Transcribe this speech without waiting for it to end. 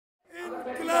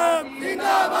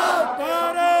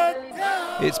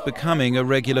It's becoming a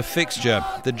regular fixture.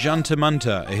 The Jantar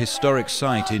Mantar, a historic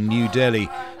site in New Delhi,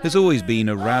 has always been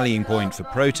a rallying point for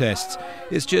protests.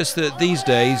 It's just that these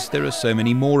days there are so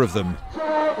many more of them.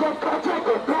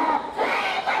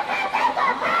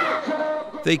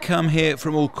 They come here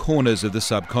from all corners of the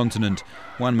subcontinent.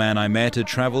 One man I met had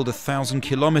travelled 1,000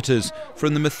 kilometres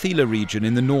from the Mithila region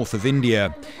in the north of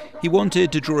India. He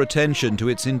wanted to draw attention to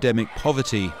its endemic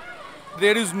poverty.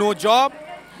 There is no job.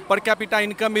 Per capita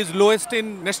income is lowest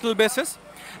in national basis.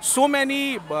 So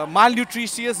many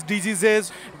malnutritious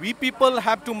diseases. We people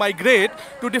have to migrate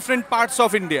to different parts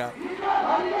of India.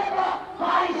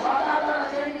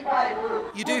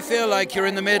 You do feel like you're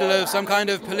in the middle of some kind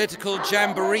of political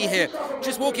jamboree here.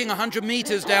 Just walking 100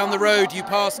 metres down the road, you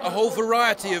pass a whole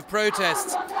variety of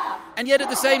protests. And yet at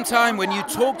the same time, when you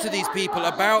talk to these people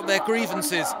about their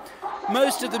grievances,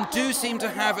 most of them do seem to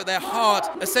have at their heart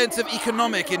a sense of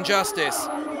economic injustice.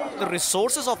 The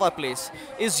resources of our place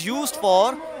is used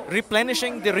for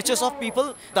replenishing the riches of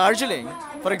people. Darjeeling,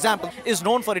 for example, is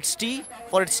known for its tea,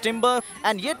 for its timber,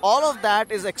 and yet all of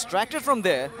that is extracted from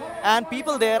there, and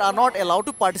people there are not allowed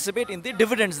to participate in the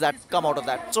dividends that come out of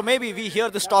that. So maybe we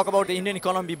hear this talk about the Indian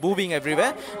economy booming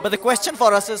everywhere, but the question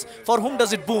for us is, for whom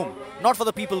does it boom? Not for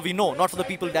the people we know, not for the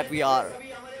people that we are.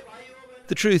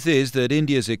 The truth is that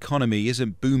India's economy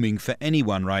isn't booming for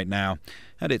anyone right now.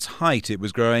 At its height, it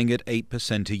was growing at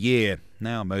 8% a year.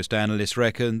 Now most analysts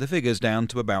reckon the figure's down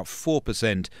to about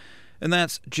 4%. And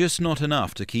that's just not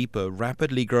enough to keep a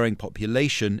rapidly growing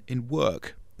population in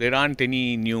work. There aren't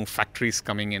any new factories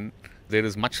coming in. There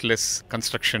is much less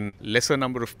construction. Lesser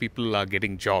number of people are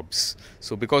getting jobs.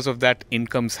 So because of that,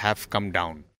 incomes have come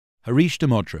down. Harish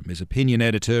Damodram is opinion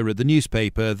editor at the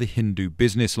newspaper The Hindu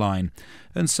Business Line,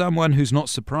 and someone who's not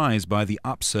surprised by the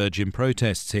upsurge in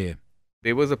protests here.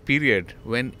 There was a period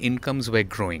when incomes were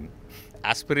growing,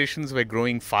 aspirations were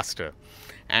growing faster,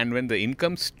 and when the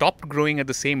income stopped growing at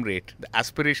the same rate, the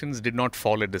aspirations did not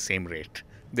fall at the same rate.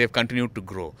 They have continued to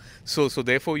grow. So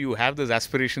therefore you have this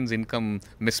aspirations-income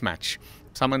mismatch.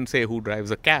 Someone, say, who drives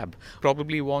a cab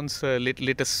probably wants a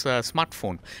latest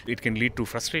smartphone. It can lead to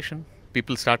frustration.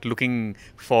 People start looking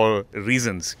for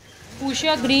reasons.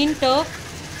 Fuchsia, green,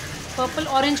 turf, purple,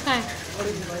 orange kind.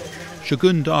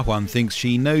 Shagun Dahwan thinks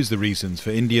she knows the reasons for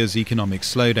India's economic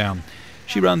slowdown.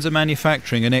 She runs a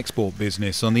manufacturing and export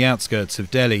business on the outskirts of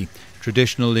Delhi.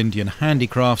 Traditional Indian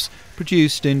handicrafts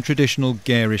produced in traditional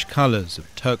garish colours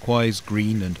of turquoise,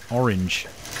 green and orange.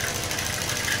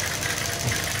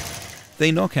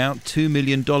 They knock out $2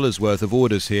 million worth of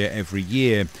orders here every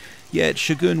year. Yet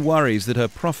Shagun worries that her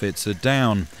profits are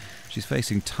down. She's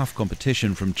facing tough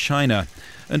competition from China.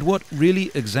 And what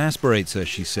really exasperates her,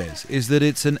 she says, is that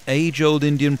it's an age-old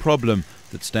Indian problem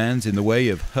that stands in the way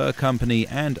of her company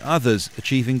and others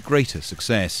achieving greater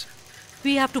success.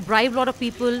 We have to bribe a lot of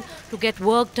people to get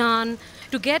work done,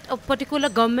 to get a particular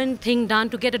government thing done,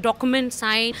 to get a document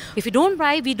signed. If you don't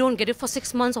bribe, we don't get it for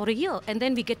 6 months or a year, and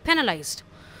then we get penalized.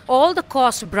 All the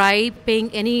cost, bribe, paying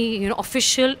any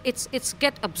official, it's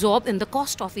get absorbed in the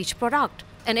cost of each product.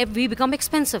 And we become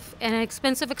expensive, an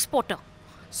expensive exporter.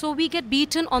 So we get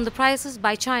beaten on the prices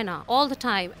by China all the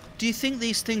time. Do you think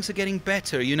these things are getting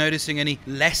better? Are you noticing any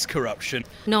less corruption?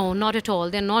 No, not at all.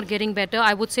 They're not getting better.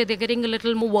 I would say they're getting a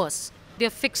little more worse. They're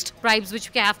fixed bribes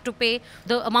which we have to pay.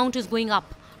 The amount is going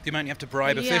up. The amount you have to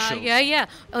bribe officials? Yeah.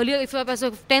 Earlier, if I was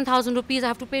 10,000 rupees, I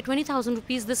have to pay 20,000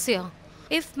 rupees this year.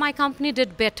 If my company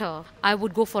did better, I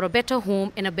would go for a better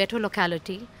home in a better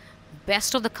locality,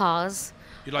 best of the cars.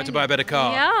 You'd like to buy a better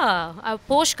car? Yeah, a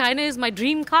Porsche kinda is my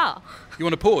dream car. You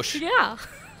want a Porsche? Yeah,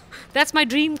 that's my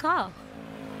dream car.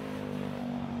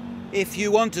 If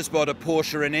you want to spot a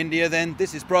Porsche in India, then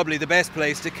this is probably the best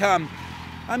place to come.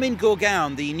 I'm in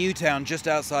Gurgaon, the new town just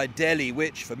outside Delhi,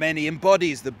 which for many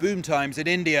embodies the boom times in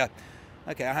India.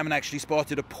 Okay, I haven't actually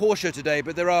spotted a Porsche today,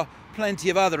 but there are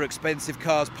plenty of other expensive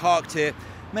cars parked here,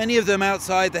 many of them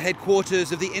outside the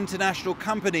headquarters of the international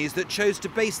companies that chose to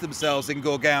base themselves in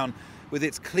Gurgaon, with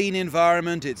its clean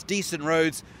environment, its decent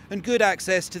roads and good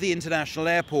access to the international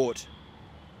airport.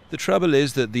 The trouble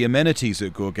is that the amenities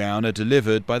at Gurgaon are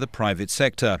delivered by the private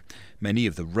sector. Many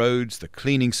of the roads, the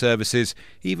cleaning services,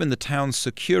 even the town's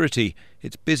security,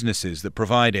 it's businesses that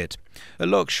provide it.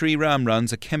 Alok Sriram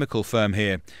runs a chemical firm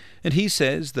here, and he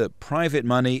says that private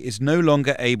money is no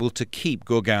longer able to keep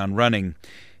Gurgaon running.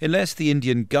 Unless the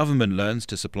Indian government learns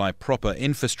to supply proper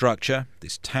infrastructure,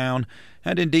 this town,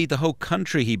 and indeed the whole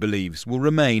country, he believes, will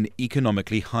remain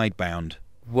economically hidebound.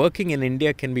 Working in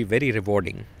India can be very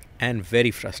rewarding and very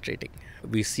frustrating.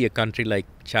 We see a country like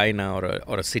China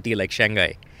or a city like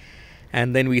Shanghai,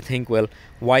 and then we think, well,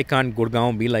 why can't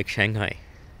Gurgaon be like Shanghai?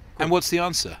 And what's the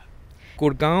answer?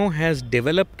 Gurgaon has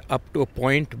developed up to a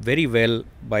point very well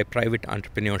by private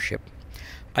entrepreneurship.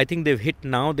 I think they've hit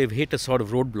a sort of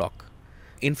roadblock.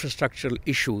 Infrastructural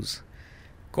issues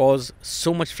cause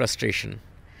so much frustration.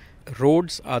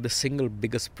 Roads are the single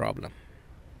biggest problem.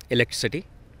 Electricity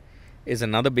is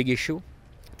another big issue.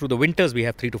 Through the winters, we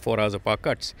have 3 to 4 hours of power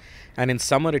cuts. And in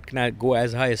summer, it can go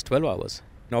as high as 12 hours.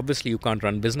 And obviously, you can't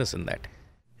run business in that.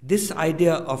 This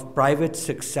idea of private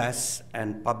success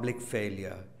and public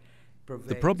failure.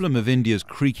 The problem of India's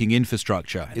creaking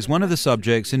infrastructure is one of the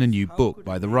subjects in a new book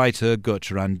by the writer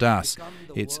Gurcharan.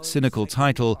 Its cynical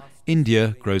title,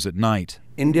 India Grows at Night.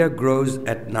 India grows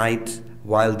at night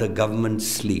while the government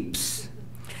sleeps.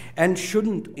 And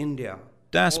shouldn't India...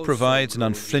 Das provides an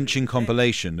unflinching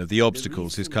compilation of the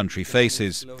obstacles his country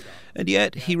faces, and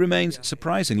yet he remains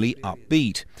surprisingly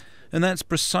upbeat. And that's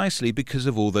precisely because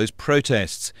of all those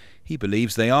protests. He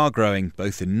believes they are growing,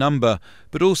 both in number,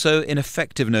 but also in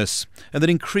effectiveness, and that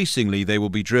increasingly they will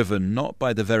be driven not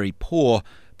by the very poor,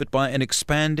 but by an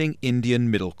expanding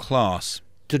Indian middle class.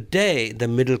 Today, the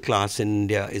middle class in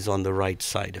India is on the right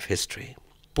side of history,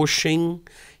 pushing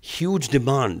huge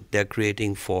demand they're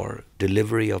creating for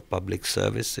delivery of public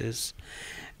services.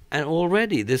 And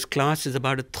already this class is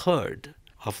about a third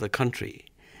of the country,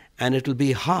 and it will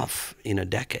be half in a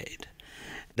decade.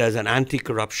 There's an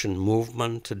anti-corruption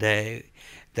movement today.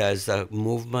 There's a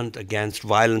movement against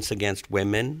violence against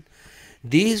women.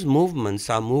 These movements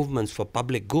are movements for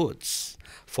public goods,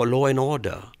 for law and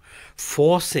order,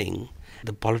 forcing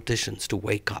the politicians to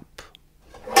wake up.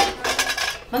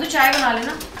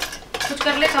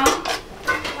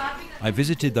 I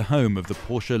visited the home of the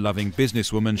Porsche-loving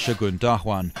businesswoman Shagun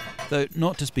Dahwan, though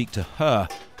not to speak to her,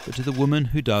 but to the woman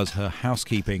who does her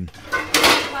housekeeping.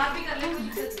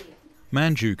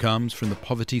 Manju comes from the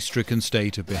poverty-stricken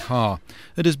state of Bihar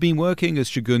and has been working as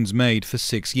Shagun's maid for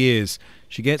 6 years.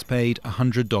 She gets paid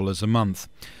 $100 a month.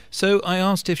 So I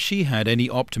asked if she had any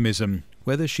optimism,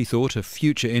 whether she thought a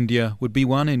future India would be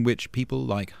one in which people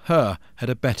like her had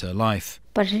a better life.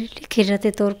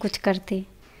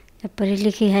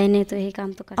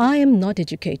 I am not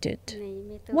educated.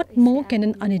 What more can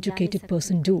an uneducated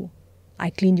person do? I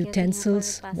clean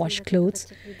utensils, wash clothes,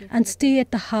 and stay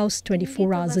at the house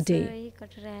 24 hours a day.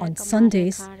 On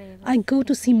Sundays, I go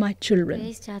to see my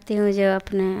children.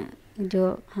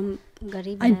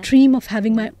 I dream of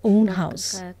having my own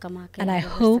house, and I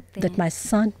hope that my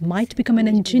son might become an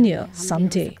engineer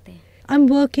someday. I'm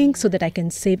working so that I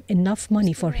can save enough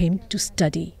money for him to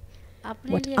study.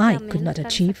 What I could not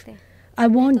achieve, I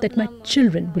want that my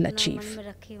children will achieve.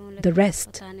 The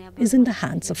rest is in the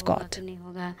hands of God.